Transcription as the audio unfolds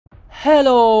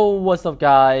Hello, what's up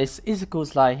guys, it's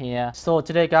Slide here. So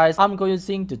today guys, I'm going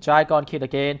using the Dragon Kit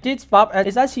again. This buff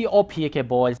is actually OP, okay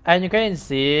boys, and you can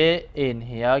see in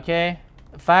here, okay.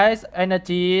 Fast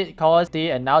energy, cost,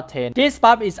 and now 10. This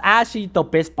buff is actually the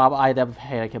best buff I ever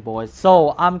had, okay boys.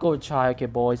 So I'm going to try, okay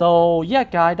boys. So yeah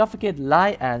guys, don't forget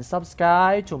like and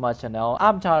subscribe to my channel.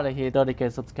 I'm trying to hit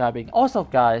 30k subscribing. Also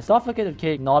guys, don't forget to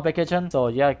click notification. So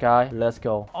yeah guys, let's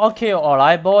go. Okay,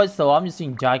 alright boys, so I'm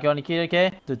using Dragon Kit,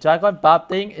 okay. The Dragon buff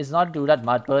thing is not do that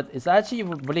much, but it's actually a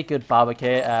really good buff,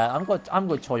 okay. I'm going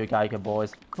to show you guys, okay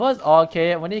boys. First,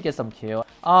 okay, we need to get some kill.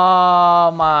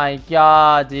 Oh my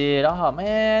god, dude. Oh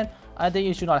man, I think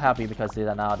you should not happy because these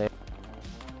are nowadays.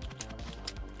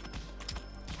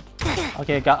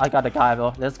 Okay, I got the guy,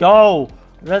 bro. Let's go.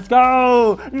 Let's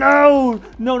go. No.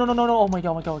 Oh my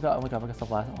god, so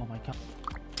fast. Oh my god.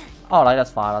 Alright, that's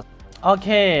fine.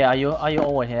 Okay, are you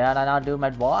over here? And now do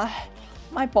my boy.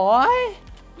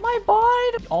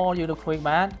 Oh, you look quick,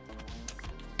 man.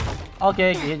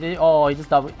 Okay, he just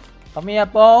double. Come here,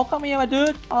 bro. Come here, my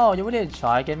dude. Oh, you really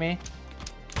try get me?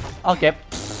 Okay.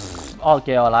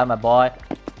 Okay, alright, my boy.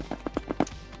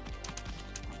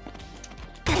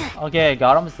 Okay,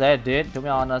 got him. Said, dude. To be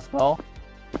honest, bro.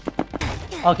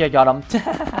 Okay, got him.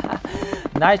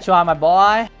 Nice try, my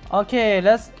boy. Okay,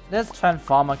 let's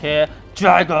transform. Okay,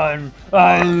 Dragon.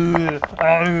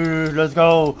 Let's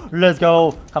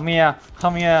go. Come here.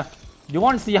 You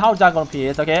want to see how Dragon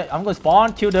is, okay? I'm going to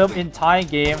spawn, kill them entire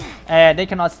game, and they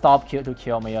cannot stop to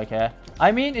kill me, okay?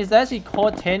 I mean, it's actually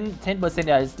called 10%.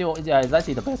 Yeah, it's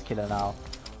actually the best killer now.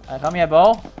 Come here,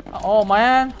 bro. Oh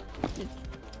man.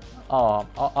 Oh,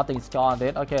 I think it's gone,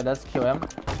 dude. Okay, let's kill him.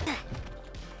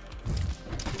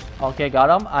 Okay, got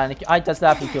him. And I just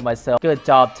have to kill myself. Good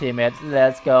job, teammate.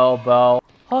 Let's go, bro.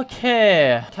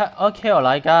 Okay,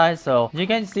 alright guys, so you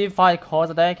can see 5 cores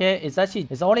today, okay.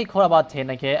 It's only core about 10,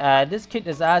 okay, and this kit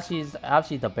is actually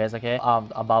the best, okay,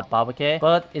 about buff, okay,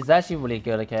 but it's actually really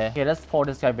good, okay. Okay, let's pull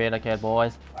this guy bait, okay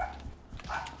boys.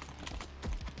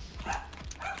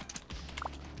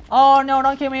 Oh no,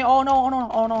 don't kill me. Oh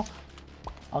no.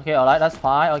 Okay, alright, that's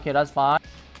fine. Okay,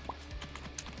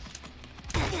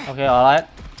 alright.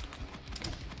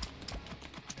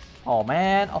 Oh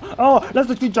man. Oh, let's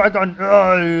defeat Dragon.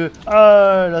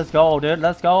 Let's go, dude.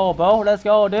 Let's go, bro. Let's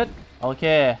go, dude.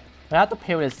 Okay. We have to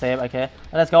play with it safe, okay.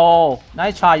 Let's go.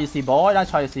 Nice try, you see, boy.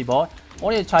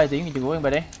 Only try thing you doing,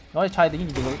 buddy.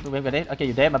 Okay,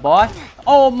 you dead, my boy.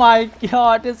 Oh my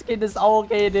god, this kid is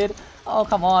okay, dude. Oh,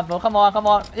 come on, bro. Come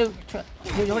on. You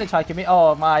really try to kill me.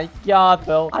 Oh my god,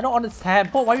 bro. I don't understand.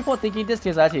 Why people thinking this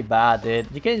kid is actually bad, dude?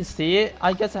 You can see,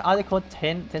 I guess article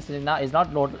 10 now is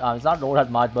not load that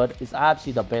much, but it's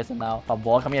actually the best now. Farmer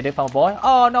boy, come here, dude. Farmer boy.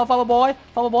 Oh no, farmer boy.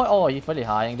 Oh, he's really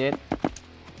high, dude.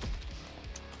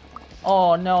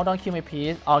 Oh no, don't kill me,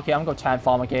 please. Okay, I'm gonna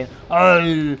transform again.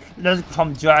 Oh, let's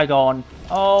come Dragon.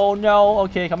 Oh no.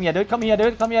 Okay, come here, dude.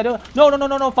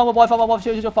 No. Farmer boy.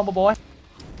 Shoot, farmer boy.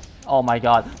 Oh my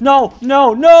god. No.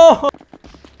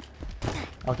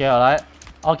 Okay, alright.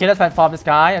 Okay, let's transform this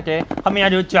guy. Okay, come here,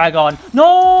 dude. Dragon.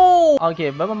 No. Okay,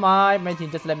 never mind. My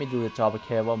team just let me do the job.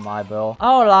 Okay, never mind, bro.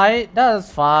 Alright,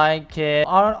 that's fine. Okay,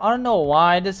 I don't know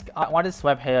why this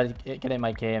swap here get in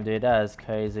my game, dude. That is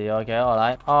crazy. Okay,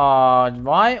 alright.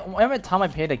 Why every time I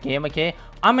play the game, okay,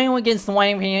 I'm able to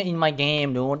swap here in my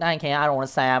game, dude. Okay, I don't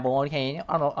understand, bro. Okay,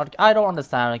 I don't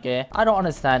understand. Okay, I don't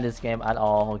understand this game at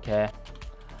all. Okay.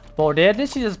 Bro,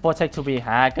 this is just protect to be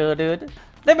hacker, dude.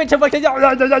 Let me check.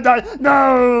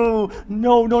 No.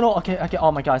 Okay.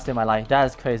 Oh my god, I saved my life. That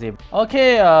is crazy.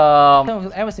 Okay.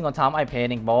 Every single time I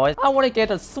playing, boys, I want to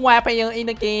get a swap player in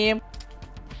the game.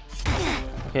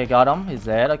 Okay, got him. He's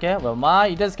dead. Okay. Well,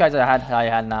 this guy's I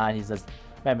had 9. He's just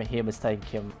made me mistake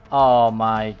him. Oh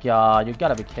my god, you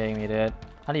gotta be kidding me, dude.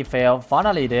 And he failed.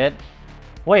 Finally, dude.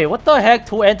 Wait, what the heck?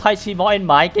 2 anti-cheat mod in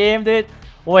my game, dude.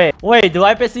 Wait, do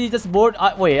I basically just board?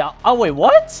 Wait,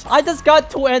 what? I just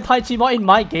got 2 anti-cheat mod in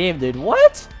my game, dude.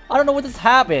 What? I don't know what just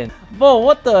happened. Bro,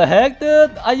 what the heck,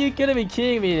 dude? Are you gonna be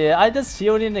kidding me, dude? I just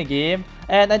chilled in the game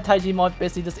and anti-cheat mod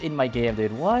basically just in my game,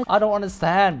 dude. What? I don't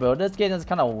understand, bro. This game is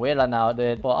kind of weird right now,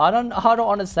 dude. But I don't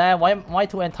understand why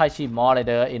 2 anti-cheat mod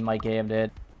in my game, dude.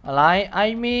 Alright,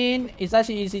 I mean, it's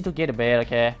actually easy to get a bait,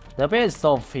 okay? The bait is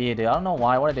so free, dude. I don't know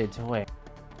why. What are they doing?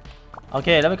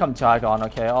 Okay, let me come Dragon.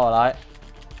 Okay, alright.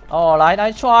 Alright,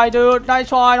 nice try, dude. Nice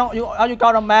try. You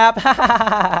got a map.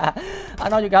 I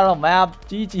know you got a map.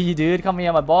 GG, dude. Come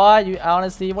here, my boy. You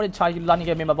honestly, what did you try to run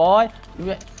against me, my boy?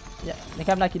 You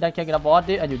can't get a bot,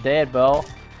 dude, and you dead, bro.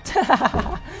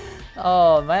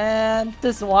 Oh man,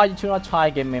 this is why you should not try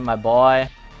against me, my boy.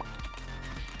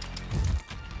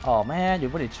 Oh man, you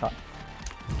really try.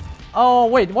 Oh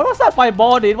wait, what was that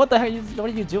fireball, dude? What the heck? What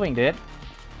are you doing, dude?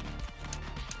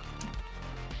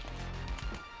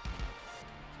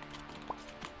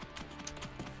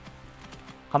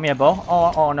 Come here, bro.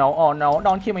 Oh no, oh no.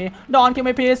 Don't kill me. Don't kill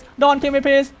me, please. Don't kill me,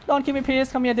 please. Don't kill me,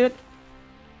 please. Come here, dude.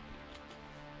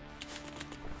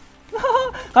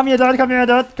 Come here, dude. Come here,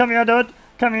 dude. Come here, dude.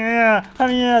 Come here. Come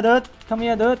here, dude. Come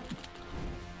here, dude.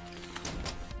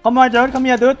 Come on, dude. Come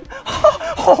here, dude.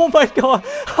 Oh my god.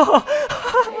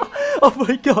 Oh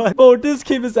my god. Bro, this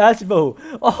kid is actual.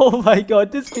 Oh my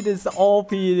god. This kid is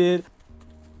OP, dude.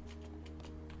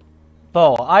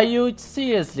 Bro, are you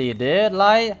seriously, dude?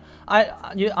 Like,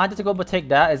 I just go protect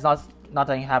that. It's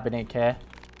nothing happening, okay?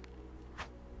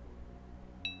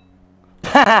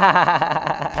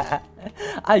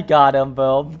 I got him,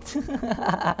 bro.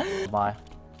 Bye.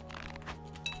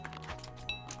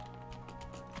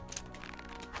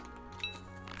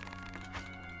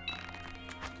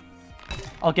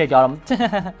 Okay, got him.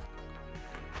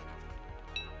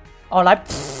 Alright.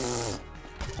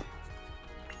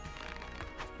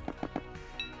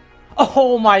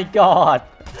 Oh my god.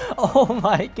 Oh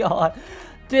my god.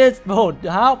 This bro,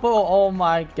 how bro? Oh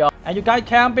my god. And you guys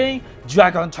camping?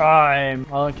 Dragon time.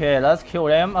 Okay, let's kill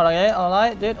them.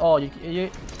 Alright, dude. Oh, are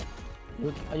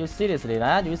you seriously,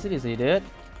 man? You seriously, dude?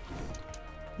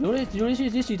 You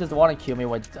just want to kill me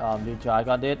with the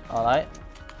dragon, dude. Alright.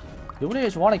 You really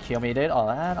just want to kill me, dude?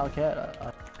 Alright, okay.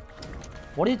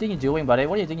 What do you think you're doing, buddy?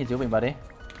 What do you think you're doing, buddy?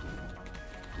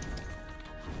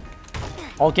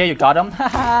 Okay, you got him.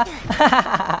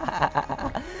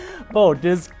 Bro,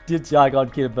 this guy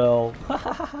got killed, bro.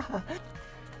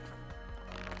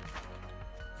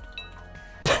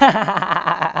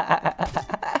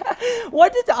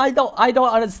 What did I don't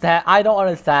understand. I don't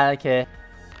understand. Okay.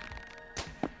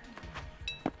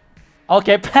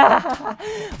 Okay.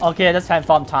 Okay, let's have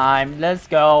fun time. Let's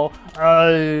go.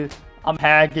 I'm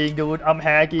hacking, dude. I'm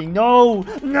hacking. No,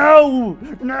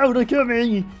 don't kill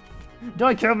me.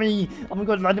 Don't kill me! I'm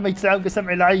gonna land myself because I'm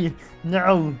alive.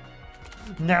 No!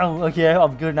 Okay,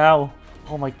 I'm good now.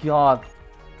 Oh my god.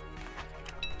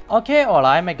 Okay,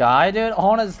 alright, my guy, dude.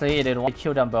 Honestly, dude, want to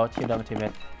kill them, bro. Kill them,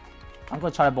 teammate. I'm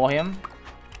gonna try to ball him.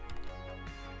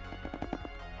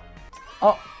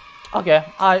 Oh, okay.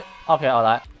 Okay,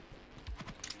 alright.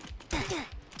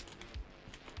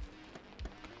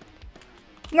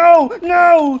 No!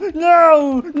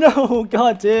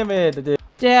 God damn it, dude.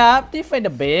 Yeah, defend the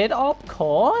bait, of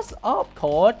course.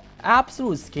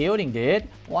 Absolute skilling, dude.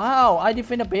 Wow, I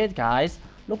defend the bait, guys.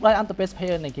 Look like I'm the best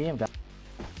player in the game, guys.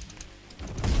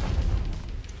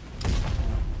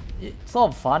 It's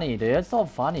so funny, dude. So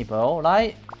funny, bro.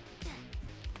 Like,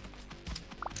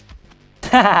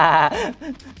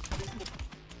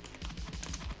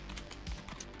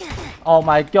 oh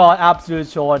my god, absolute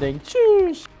shorting.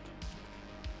 Cheers.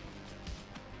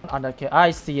 Okay,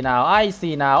 I see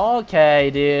now. Okay,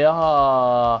 dude.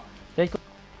 Oh,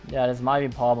 yeah, this might be a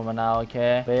problem now.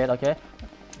 Okay, wait. Okay,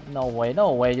 no way.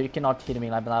 You cannot hit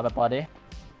me like that, buddy.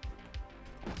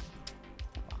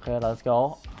 Okay, let's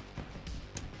go.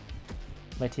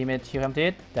 My teammate kill him,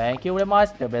 dude. Thank you very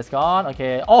much. The best gone.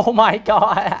 Okay. Oh my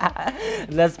god.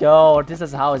 Let's go. This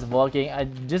is how it's working.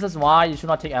 This is why you should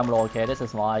not take ammo. Okay, this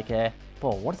is why. Okay.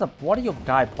 Bro, what are your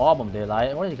guy problem, dude?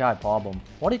 Like, what is your guy problem? Dude?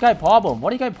 What is your guy problem?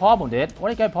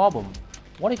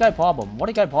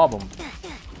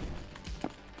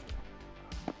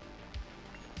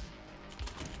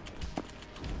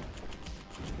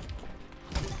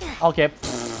 Okay.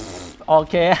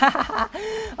 Okay.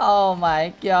 Oh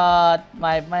my god,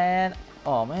 my man.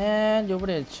 Oh man, you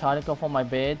really try to go for my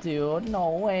base, dude. No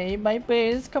way, my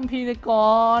base is completely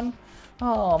gone.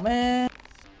 Oh man.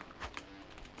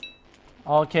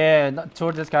 Okay,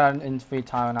 shoot this guy in free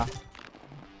time now.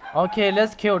 Okay,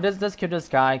 let's kill this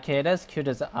guy. Okay, let's kill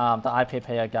this the IP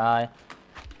player guy.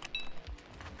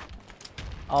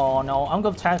 Oh no, I'm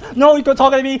gonna try. No, you can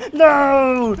talk at me.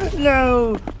 No.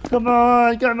 Come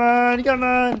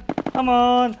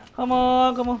on.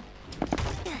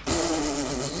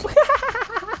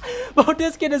 Bro,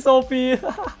 this kid is OP.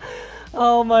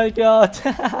 Oh my god.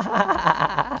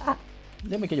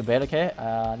 Let me get your bed, okay?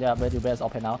 Yeah, but your bed is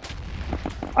open now.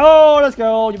 Oh, let's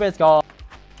go. Your bed's gone.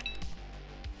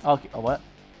 Okay, oh, what?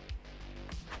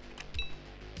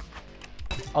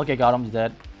 Okay, got him. He's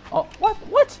dead. Oh, what?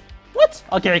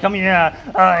 Okay, come here.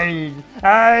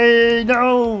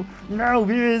 No,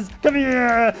 please. Come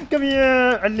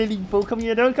here. A lily boo, come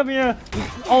here, don't come here.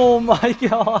 Oh my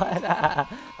god.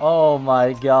 Oh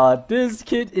my god. This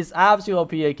kid is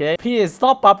absolutely OP, okay? Please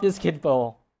stop up this kid,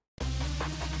 bro.